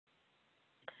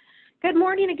Good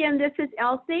morning again. This is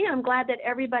Elsie. I'm glad that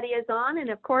everybody is on, and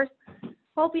of course,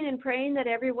 hoping and praying that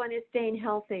everyone is staying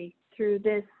healthy through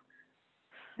this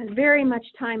very much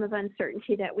time of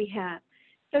uncertainty that we have.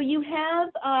 So you have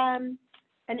an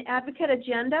advocate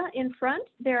agenda in front.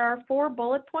 There are 4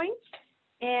 bullet points,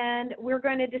 and we're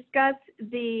going to discuss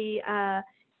the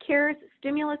CARES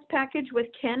stimulus package with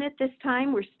Ken at this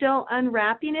time. We're still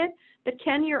unwrapping it, but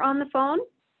Ken, you're on the phone.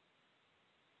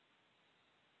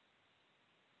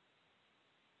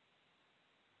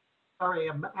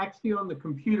 Sorry, I'm actually on the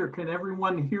computer. Can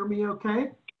everyone hear me okay?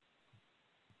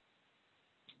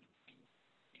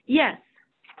 Yes.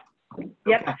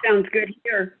 Yep, Okay. sounds good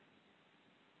here.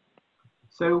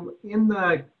 So in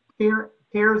the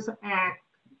CARES Act,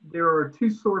 there are 2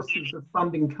 sources of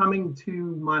funding coming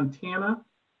to Montana.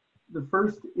 The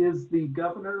first is the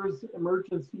Governor's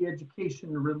Emergency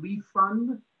Education Relief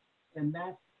Fund, and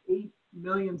that's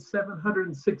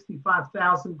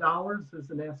 $8,765,000 is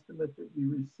an estimate that we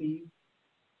received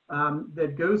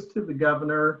that goes to the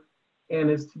governor and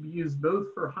is to be used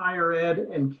both for higher ed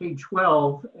and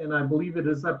K-12. And I believe it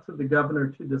is up to the governor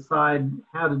to decide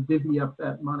how to divvy up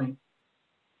that money.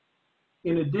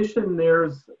 In addition,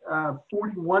 there's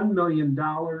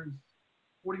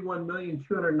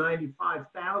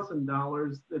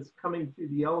 $41,295,000 that's coming through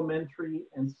the Elementary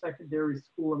and Secondary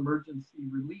School Emergency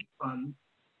Relief Fund.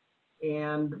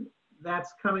 And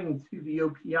that's coming to the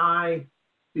OPI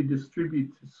to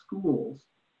distribute to schools.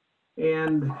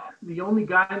 And the only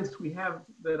guidance we have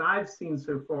that I've seen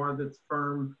so far that's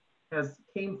firm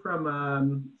came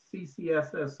from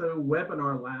CCSSO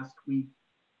webinar last week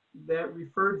that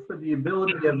referred for the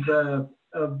ability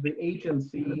of the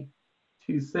agency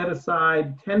to set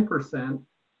aside 10%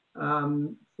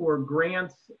 for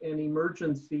grants and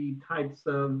emergency types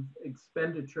of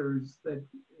expenditures that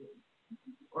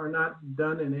are not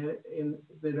done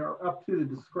that are up to the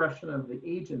discretion of the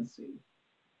agency.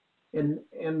 And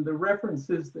the reference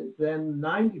is that then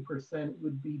 90%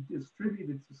 would be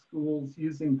distributed to schools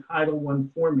using Title I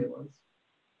formulas.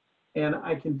 And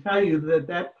I can tell you that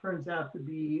that turns out to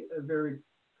be a very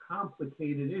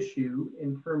complicated issue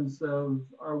in terms of,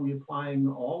 are we applying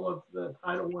all of the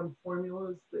Title I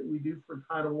formulas that we do for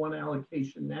Title I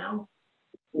allocation now?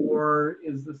 Or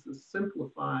is this a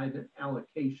simplified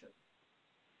allocation?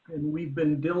 And we've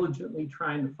been diligently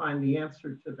trying to find the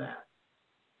answer to that.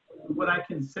 What I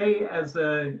can say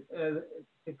to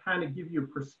kind of give you a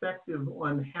perspective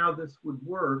on how this would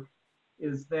work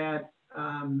is that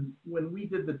when we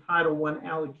did the Title I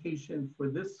allocation for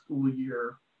this school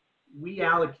year, we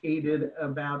allocated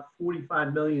about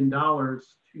 $45 million to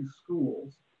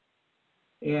schools.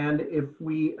 And if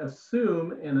we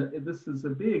assume, and this is a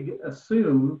big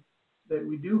assume, that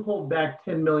we do hold back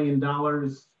 $10 million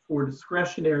for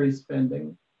discretionary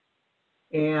spending,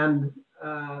 and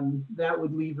that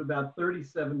would leave about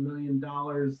 $37 million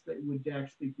that would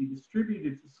actually be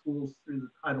distributed to schools through the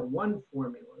Title I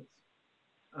formulas.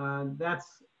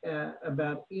 That's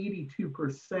about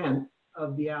 82%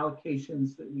 of the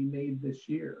allocations that we made this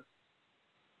year.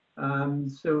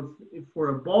 So if for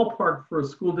a ballpark for a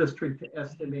school district to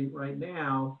estimate right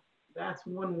now, that's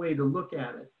one way to look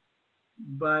at it.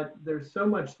 But there's so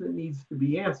much that needs to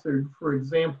be answered. For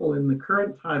example, in the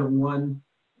current Title I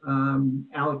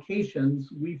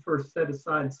allocations, we first set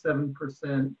aside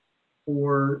 7%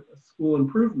 for school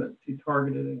improvement to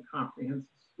targeted and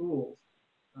comprehensive schools.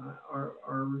 Are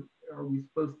we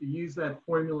supposed to use that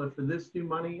formula for this new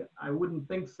money? I wouldn't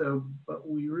think so, but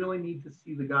we really need to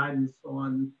see the guidance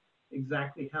on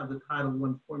exactly how the Title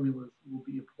I formulas will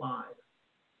be applied.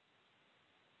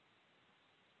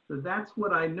 So that's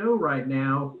what I know right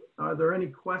now. Are there any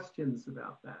questions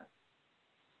about that?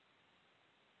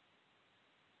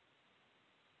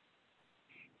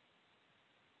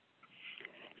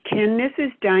 Ken, this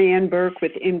is Diane Burke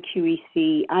with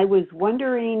MQEC. I was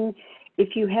wondering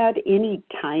if you had any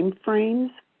time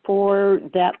frames for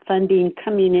that funding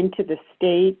coming into the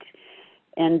state,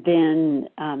 and then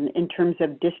in terms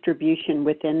of distribution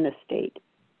within the state.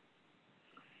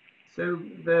 So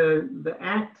the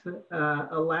Act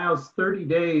allows 30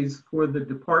 days for the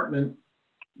department,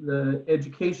 the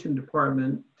education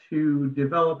department, to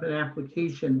develop an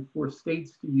application for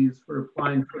states to use for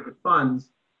applying for the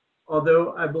funds.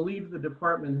 Although I believe the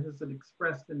department has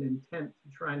expressed an intent to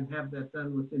try and have that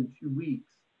done within 2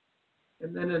 weeks.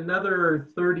 And then another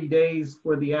 30 days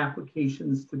for the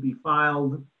applications to be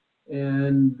filed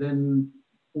and then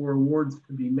for awards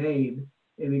to be made.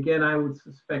 And again, I would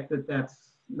suspect that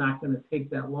that's not going to take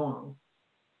that long.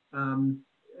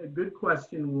 A good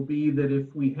question will be that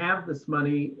if we have this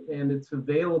money and it's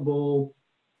available,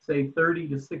 say 30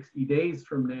 to 60 days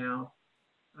from now,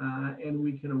 and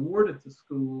we can award it to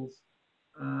schools,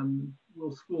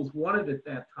 will schools want it at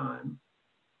that time?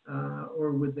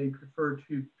 Or would they prefer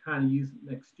to kind of use it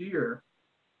next year?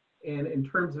 And in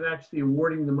terms of actually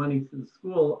awarding the money to the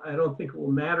school, I don't think it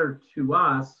will matter to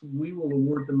us. We will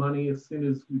award the money as soon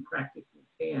as we practically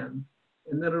can.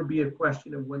 And then it'll be a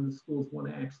question of when the schools want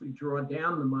to actually draw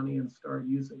down the money and start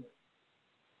using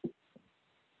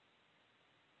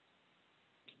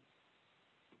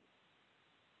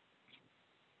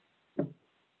it.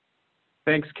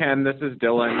 Thanks, Ken. This is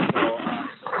Dylan. So,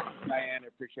 Diane, I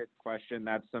appreciate the question.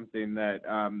 That's something that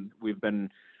we've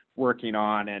been working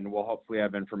on, and we'll hopefully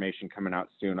have information coming out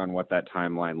soon on what that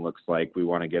timeline looks like. We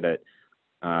want to get it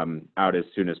out as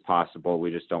soon as possible.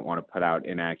 We just don't want to put out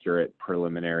inaccurate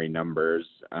preliminary numbers.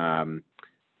 And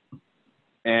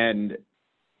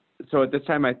so at this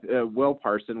time, Will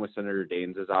Parson with Senator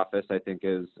Daines' office, I think,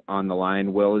 is on the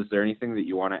line. Will, is there anything that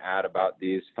you want to add about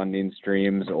these funding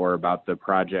streams or about the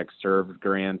Project Serve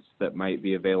grants that might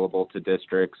be available to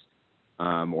districts,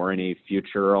 or any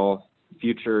future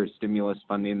stimulus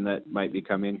funding that might be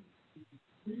coming?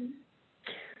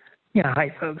 Yeah,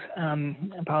 hi folks. I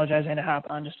apologize, I had to hop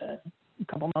on just a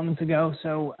couple moments ago.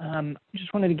 So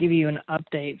just wanted to give you an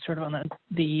update sort of on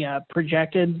the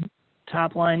projected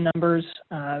top line numbers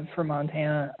for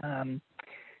Montana.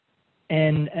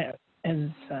 And as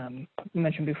you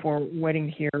mentioned before, waiting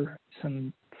to hear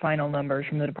some final numbers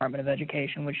from the Department of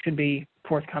Education, which should be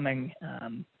forthcoming,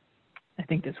 I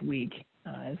think this week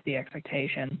is the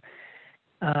expectation.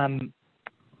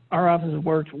 Our office has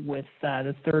worked with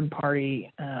the third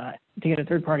party to get a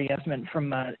third party estimate from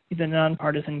the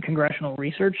Nonpartisan Congressional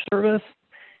Research Service.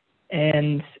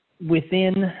 And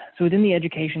within the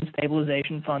Education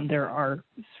Stabilization Fund, there are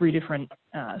three different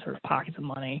sort of pockets of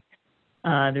money.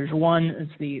 There's one,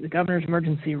 it's the Governor's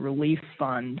Emergency Relief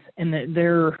Fund, and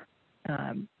their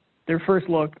first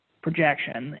look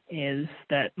projection is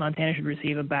that Montana should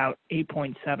receive about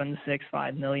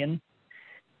 $8.765 million.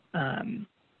 And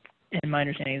my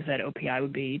understanding is that OPI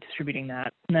would be distributing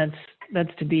that, and that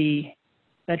should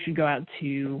go out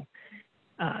to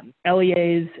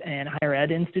LEAs and higher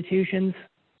ed institutions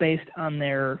based on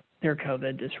their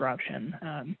COVID disruption.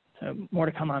 So more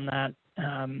to come on that.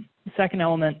 The second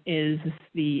element is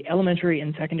the Elementary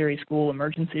and Secondary School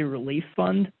Emergency Relief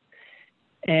Fund,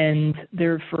 and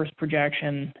their first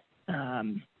projection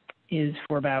is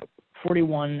for about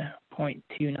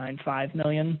 $41.295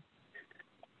 million.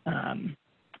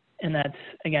 And that's,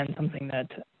 again, something that,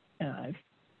 if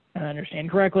I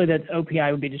understand correctly, that OPI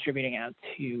would be distributing out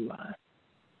to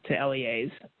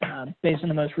LEAs based on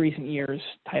the most recent year's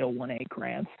Title I-A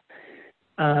grants.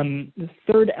 The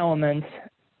third element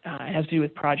has to do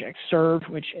with Project Serve,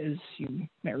 which, as you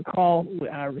may recall,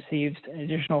 received an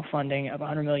additional funding of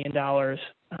 $100 million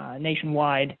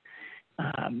nationwide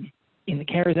in the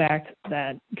CARES Act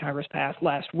that Congress passed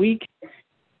last week.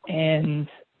 And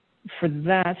for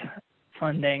that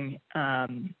funding,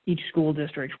 each school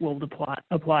district will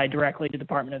apply directly to the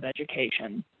Department of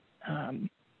Education.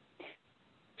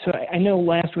 So I know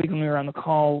last week when we were on the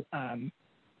call,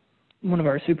 one of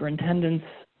our superintendents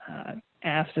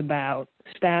asked about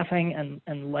staffing and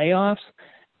layoffs.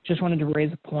 Just wanted to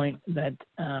raise a point that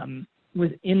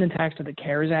within the text of the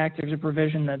CARES Act, there's a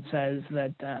provision that says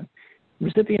that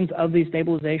recipients of these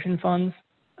stabilization funds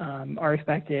are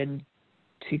expected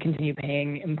to continue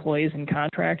paying employees and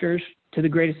contractors to the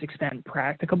greatest extent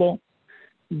practicable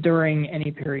during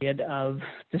any period of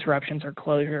disruptions or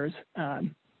closures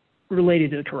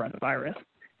related to the coronavirus.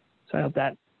 So I hope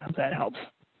that helps.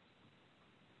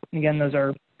 And again, those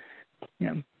are,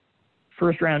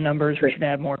 first round numbers. We should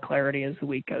have more clarity as the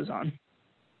week goes on.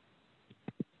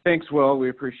 Thanks, Will. We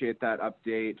appreciate that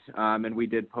update. And we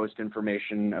did post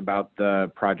information about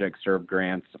the Project Serve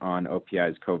grants on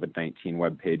OPI's COVID-19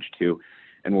 webpage too.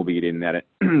 And we'll be getting that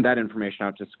information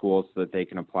out to schools so that they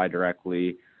can apply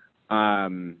directly. I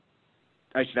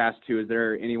should ask too, is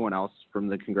there anyone else from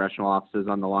the congressional offices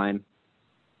on the line?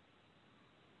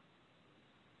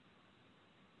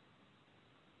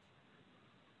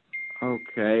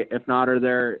 Okay, if not, are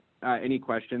there any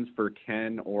questions for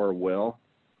Ken or Will?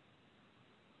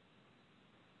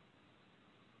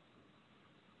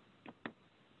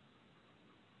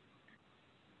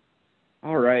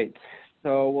 All right,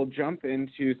 so we'll jump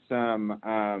into some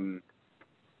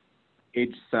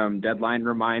deadline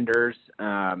reminders.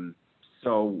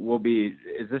 So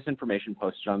is this information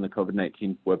posted on the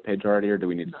COVID-19 webpage already, or do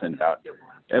we need to send it out?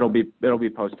 It'll be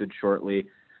posted shortly.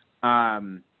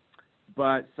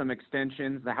 But some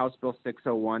extensions, the House Bill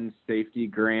 601 safety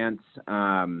grants,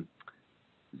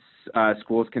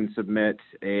 schools can submit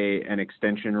an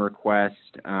extension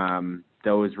request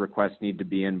Those requests need to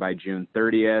be in by June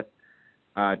 30th.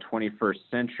 21st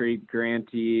century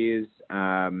grantees,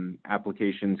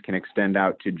 applications can extend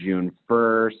out to June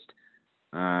 1st.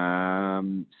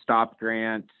 Stop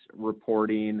grant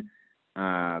reporting,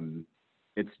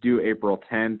 it's due April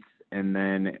 10th, and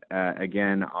then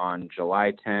again on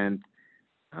July 10th.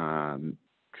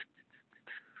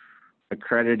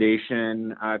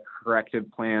 Accreditation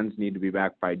corrective plans need to be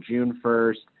back by June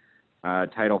 1st.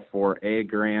 Title IV-A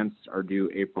grants are due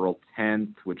April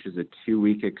 10th, which is a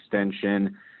 2-week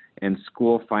extension. And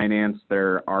school finance,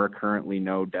 there are currently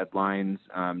no deadlines.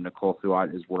 Nicole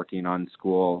Thuat is working on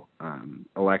school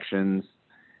elections.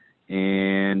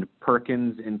 And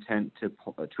Perkins intent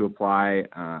to apply,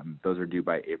 those are due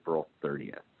by April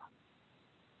 30th.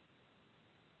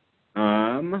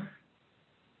 And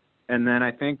then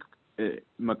I think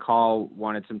McCall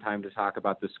wanted some time to talk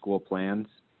about the school plans.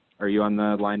 Are you on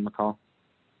the line, McCall?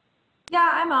 Yeah,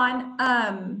 I'm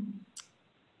on.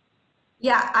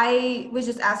 Yeah, I was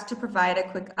just asked to provide a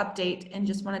quick update and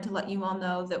just wanted to let you all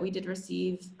know that we did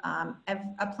receive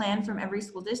a plan from every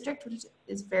school district, which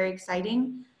is very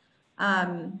exciting.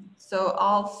 So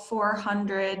all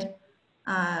 400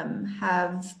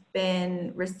 have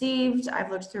been received.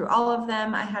 I've looked through all of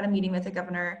them. I had a meeting with the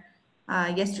governor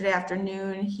yesterday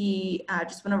afternoon. He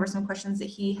just went over some questions that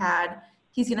he had.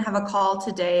 He's going to have a call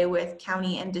today with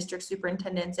county and district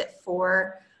superintendents at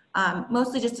 4,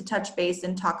 mostly just to touch base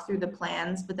and talk through the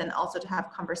plans, but then also to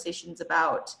have conversations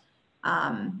about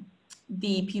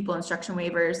the pupil instruction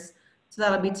waivers. So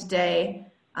that'll be today.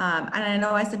 And I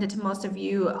know I sent it to most of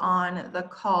you on the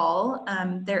call.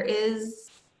 There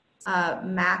is a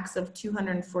max of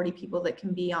 240 people that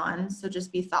can be on, so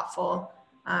just be thoughtful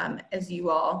as you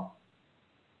all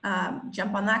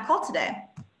jump on that call today.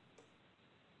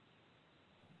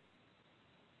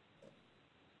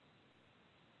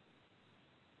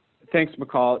 Thanks,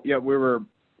 McCall. Yeah, we were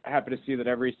happy to see that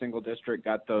every single district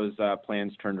got those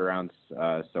plans turned around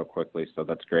so quickly, so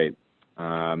that's great.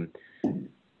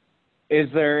 Is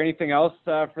there anything else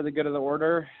for the good of the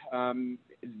order?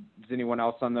 Does anyone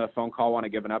else on the phone call want to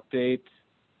give an update?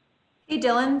 Hey,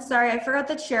 Dylan, sorry, I forgot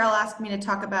that Cheryl asked me to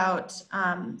talk about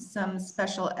some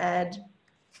special ed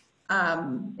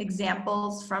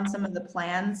examples from some of the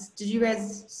plans. Did you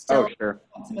guys still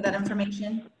want some of that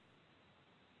information?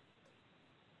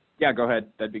 Yeah, go ahead.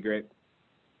 That'd be great.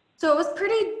 So it was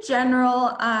pretty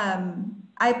general.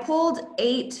 I pulled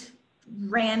 8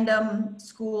 random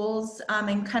schools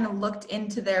and kind of looked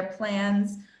into their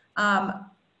plans.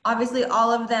 Obviously,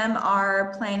 all of them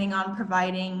are planning on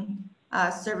providing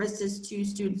services to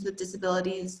students with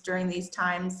disabilities during these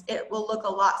times. It will look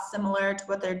a lot similar to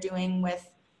what they're doing with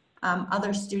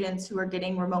other students who are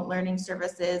getting remote learning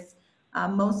services.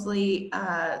 Mostly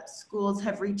schools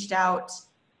have reached out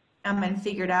and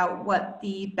figured out what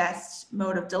the best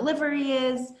mode of delivery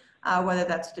is, whether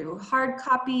that's through hard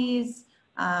copies,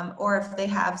 or if they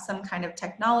have some kind of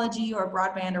technology or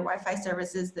broadband or Wi-Fi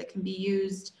services that can be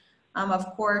used.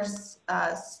 Of course,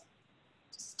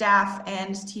 staff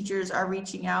and teachers are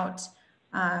reaching out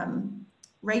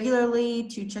regularly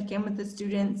to check in with the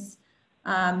students.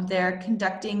 They're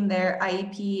conducting their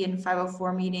IEP and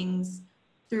 504 meetings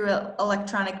through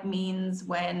electronic means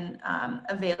when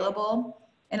available.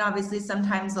 And obviously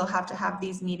sometimes they'll have to have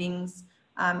these meetings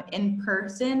in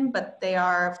person, but they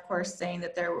are of course saying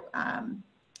that they're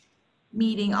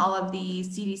meeting all of the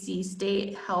CDC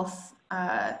state health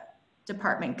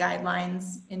department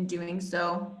guidelines in doing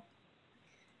so.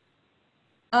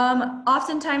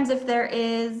 Oftentimes if there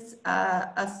is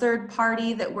a third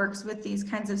party that works with these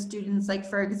kinds of students, like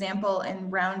for example, in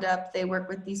Roundup, they work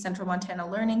with the Central Montana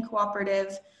Learning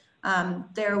Cooperative.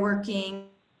 They're working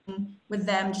with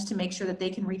them just to make sure that they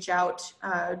can reach out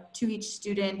to each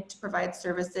student to provide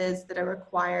services that are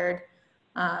required.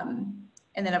 And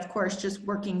then of course, just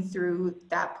working through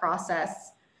that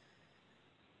process.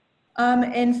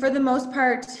 And for the most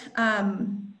part,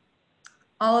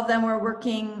 all of them were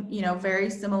working, very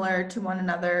similar to one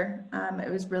another.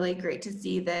 It was really great to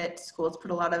see that schools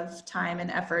put a lot of time and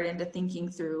effort into thinking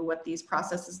through what these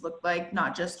processes look like,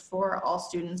 not just for all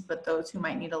students, but those who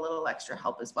might need a little extra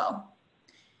help as well.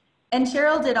 And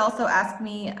Cheryl did also ask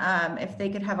me if they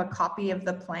could have a copy of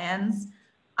the plans.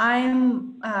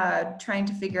 I'm trying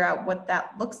to figure out what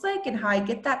that looks like and how I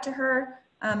get that to her.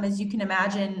 As you can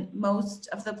imagine, most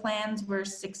of the plans were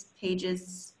 6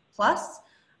 pages plus.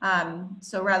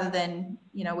 So rather than,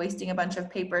 wasting a bunch of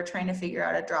paper trying to figure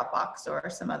out a Dropbox or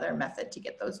some other method to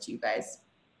get those to you guys.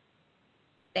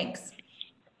 Thanks.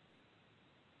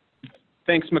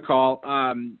 Thanks,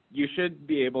 McCall. You should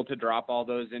be able to drop all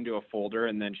those into a folder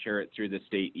and then share it through the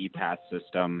state ePass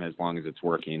system as long as it's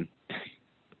working.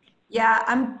 Yeah,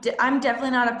 I'm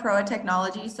definitely not a pro at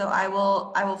technology, so I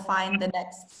will find the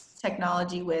next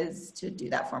technology whiz to do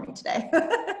that for me today.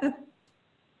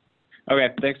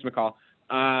 Okay, thanks, McCall.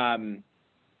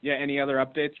 Yeah, any other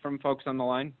updates from folks on the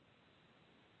line?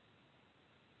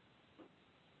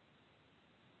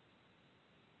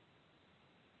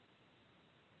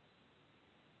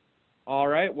 All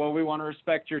right, well, we want to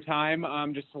respect your time.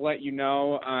 Just to let you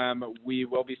know, we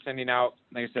will be sending out,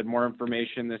 like I said, more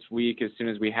information this week as soon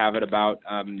as we have it about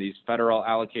these federal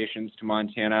allocations to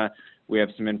Montana. We have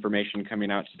some information coming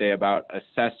out today about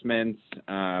assessments.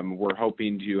 We're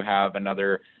hoping to have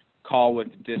another call with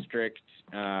district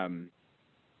and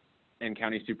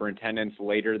county superintendents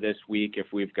later this week if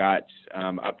we've got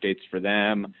updates for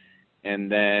them.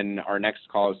 And then our next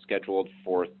call is scheduled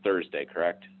for Thursday,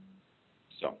 correct?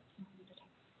 So.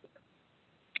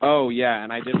 Oh, yeah,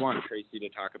 and I did want Tracy to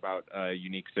talk about a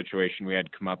unique situation we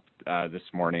had come up this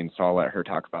morning, so I'll let her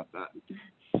talk about that.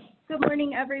 Good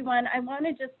morning, everyone. I want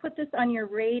to just put this on your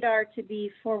radar to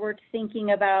be forward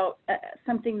thinking about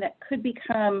something that could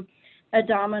become a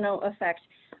domino effect.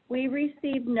 We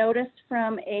received notice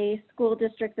from a school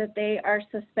district that they are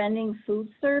suspending food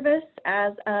service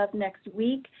as of next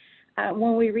week.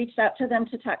 When we reached out to them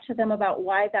to talk to them about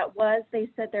why that was, they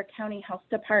said their county health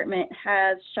department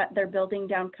has shut their building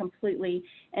down completely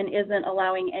and isn't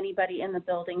allowing anybody in the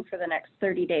building for the next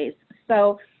 30 days.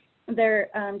 So they're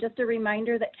just a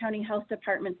reminder that county health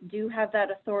departments do have that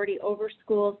authority over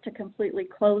schools to completely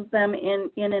close them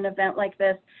in an event like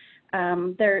this.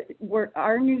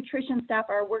 Our nutrition staff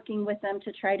are working with them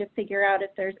to try to figure out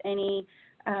if there's any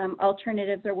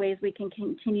alternatives or ways we can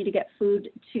continue to get food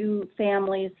to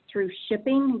families through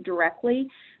shipping directly.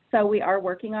 So we are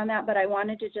working on that, but I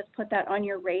wanted to just put that on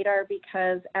your radar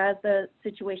because as the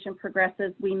situation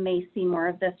progresses, we may see more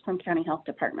of this from county health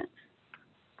departments.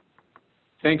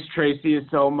 Thanks, Tracy.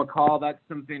 So McCall, that's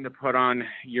something to put on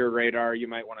your radar. You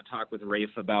might want to talk with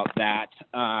Rafe about that.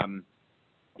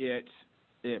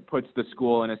 It puts the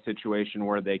school in a situation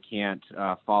where they can't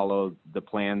follow the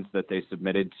plans that they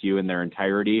submitted to you in their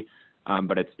entirety,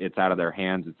 but it's out of their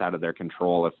hands, it's out of their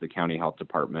control if the county health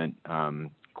department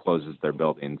closes their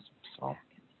buildings. So,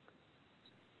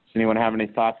 does anyone have any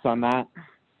thoughts on that?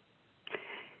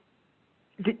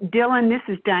 Dylan, this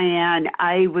is Diane.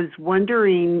 I was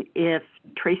wondering if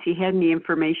Tracy had any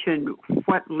information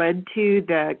what led to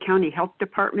the county health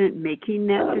department making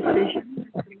that decision.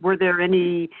 Were there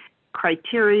any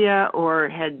criteria or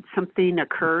had something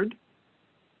occurred?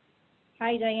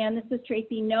 Hi, Diane. This is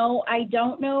Tracy. No, I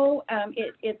don't know.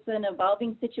 It's an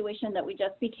evolving situation that we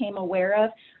just became aware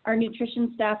of. Our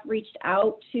nutrition staff reached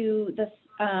out to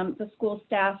the school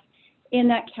staff in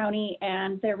that county,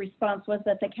 and their response was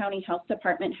that the county health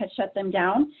department had shut them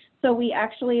down. So we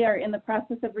actually are in the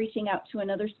process of reaching out to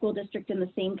another school district in the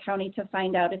same county to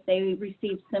find out if they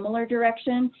received similar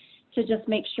direction to just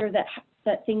make sure that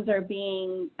things are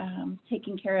being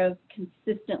taken care of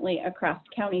consistently across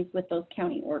counties with those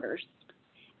county orders.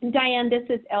 And Diane, this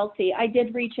is Elsie. I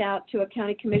did reach out to a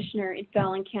county commissioner in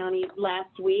Fallon County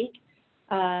last week,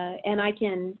 and I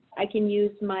can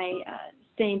use my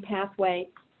same pathway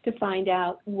to find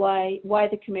out why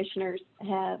the commissioners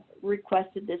have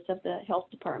requested this of the health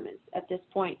departments at this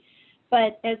point.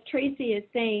 But as Tracy is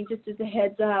saying, just as a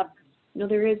heads up,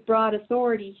 there is broad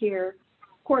authority here.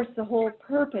 Of course, the whole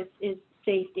purpose is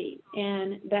safety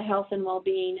and the health and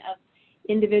well-being of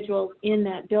individuals in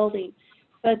that building.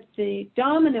 But the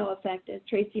domino effect, as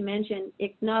Tracy mentioned,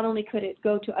 it not only could it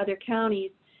go to other counties,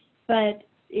 but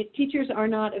if teachers are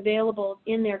not available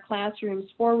in their classrooms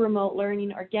for remote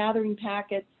learning or gathering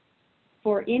packets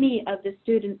for any of the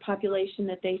student population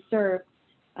that they serve,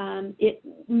 it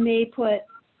may put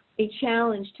a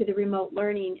challenge to the remote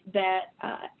learning that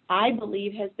I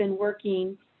believe has been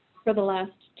working for the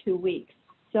last 2 weeks.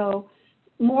 So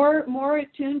more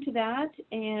attuned to that,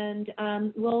 and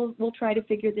we'll try to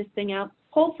figure this thing out.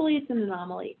 Hopefully it's an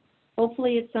anomaly.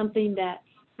 Hopefully it's something that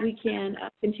we can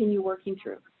continue working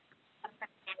through.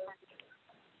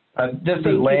 This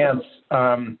is Lance.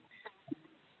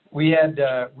 We had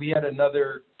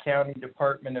another county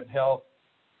Department of Health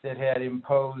that had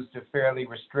imposed a fairly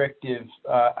restrictive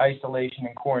isolation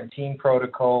and quarantine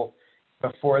protocol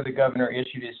before the governor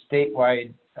issued his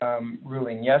statewide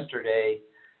ruling yesterday.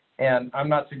 And I'm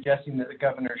not suggesting that the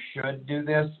governor should do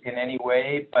this in any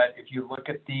way, but if you look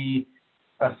at the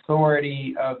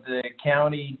authority of the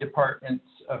county departments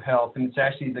of health, and it's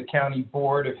actually the county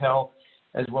board of health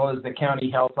as well as the county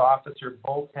health officer,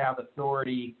 both have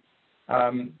authority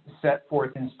set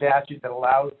forth in statute that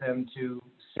allows them to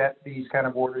set these kind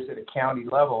of orders at a county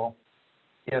level.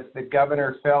 If the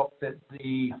governor felt that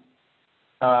the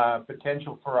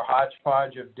potential for a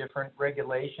hodgepodge of different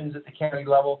regulations at the county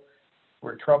level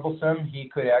were troublesome, he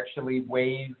could actually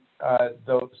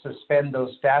suspend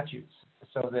those statutes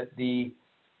so that the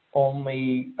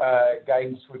only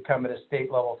guidance would come at a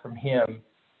state level from him.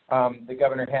 The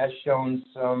governor has shown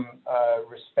some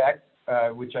respect,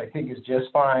 which I think is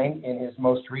just fine, in his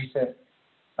most recent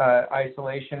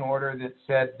isolation order that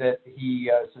said that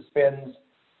he suspends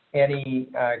any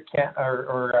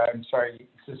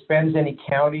suspends any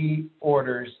county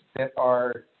orders that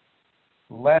are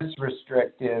less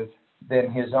restrictive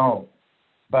than his own,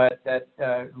 but that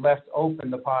left open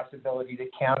the possibility that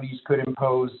counties could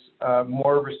impose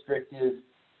more restrictive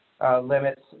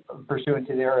limits pursuant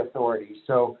to their authority.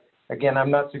 So again,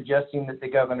 I'm not suggesting that the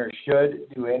governor should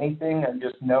do anything. I'm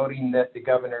just noting that the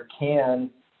governor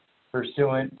can,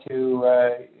 pursuant to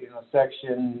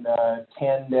section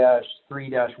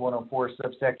 10-3-104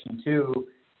 subsection 2,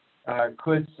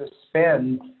 could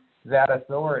suspend that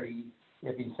authority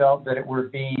if he felt that it were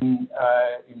being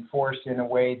enforced in a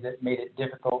way that made it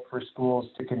difficult for schools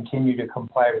to continue to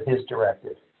comply with his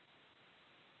directive.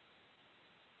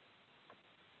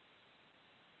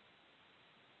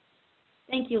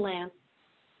 Thank you, Lance.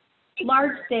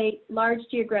 Large state, large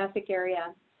geographic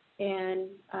area, and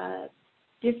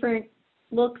different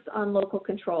looks on local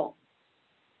control.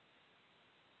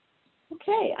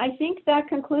 Okay, I think that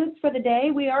concludes for the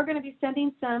day. We are going to be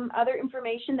sending some other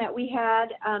information that we had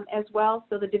as well.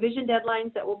 So the division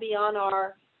deadlines that will be on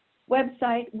our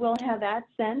website, we'll have that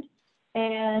sent,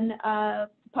 and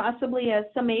possibly a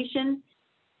summation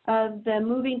of the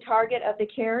moving target of the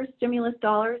CARES stimulus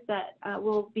dollars that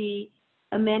will be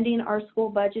amending our school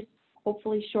budget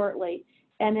hopefully shortly.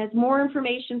 And as more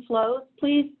information flows,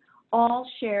 please all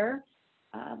share.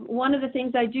 One of the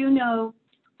things I do know,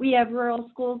 we have rural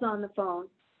schools on the phone.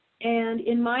 And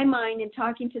in my mind, in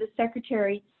talking to the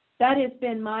secretary, that has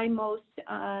been my most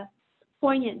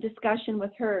poignant discussion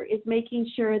with her, is making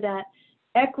sure that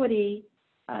equity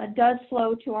does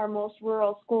flow to our most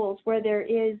rural schools where there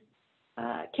is,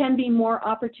 can be more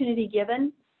opportunity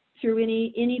given through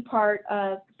any part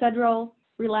of federal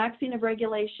relaxing of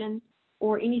regulation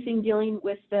or anything dealing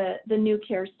with the new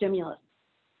CARES stimulus.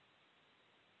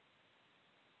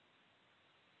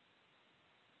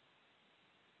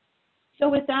 So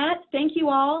with that, thank you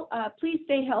all. Please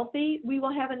stay healthy. We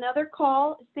will have another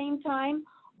call same time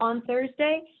on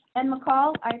Thursday. And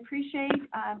McCall, I appreciate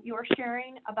your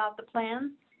sharing about the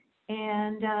plans,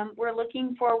 and we're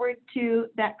looking forward to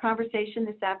that conversation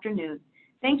this afternoon.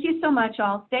 Thank you so much,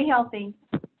 all. Stay healthy.